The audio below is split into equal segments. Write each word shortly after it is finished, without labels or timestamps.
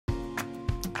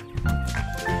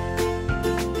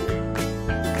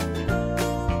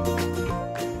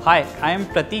Hi, I am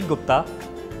Pratik Gupta.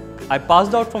 I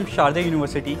passed out from Sharda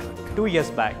University 2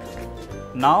 years back.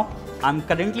 Now, I am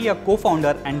currently a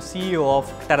co-founder and CEO of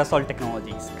Terasol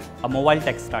Technologies, a mobile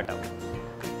tech startup.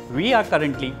 We are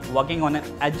currently working on an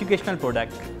educational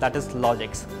product that is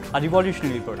Logics, a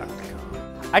revolutionary product.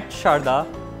 At Sharda,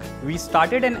 we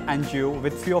started an NGO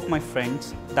with few of my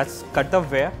friends, that's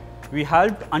Kartav, where we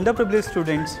helped underprivileged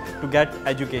students to get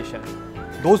education.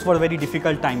 Those were very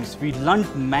difficult times. We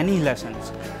learned many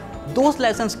lessons. Those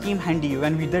lessons came handy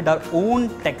when we did our own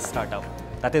tech startup,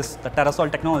 that is the Terasol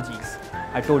Technologies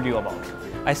I told you about.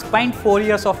 I spent 4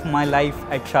 years of my life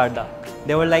at Sharda.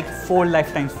 They were like 4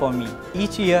 lifetimes for me.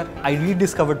 Each year, I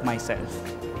rediscovered myself.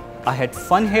 I had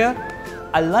fun here.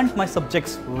 I learned my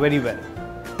subjects very well.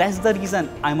 That's the reason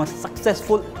I'm a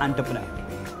successful entrepreneur.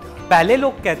 पहले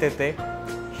लोग कहते थे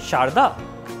शारदा,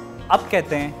 अब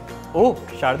कहते हैं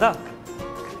ओह शारदा.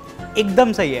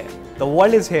 एकदम सही है. The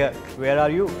world is here. Where are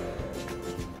you?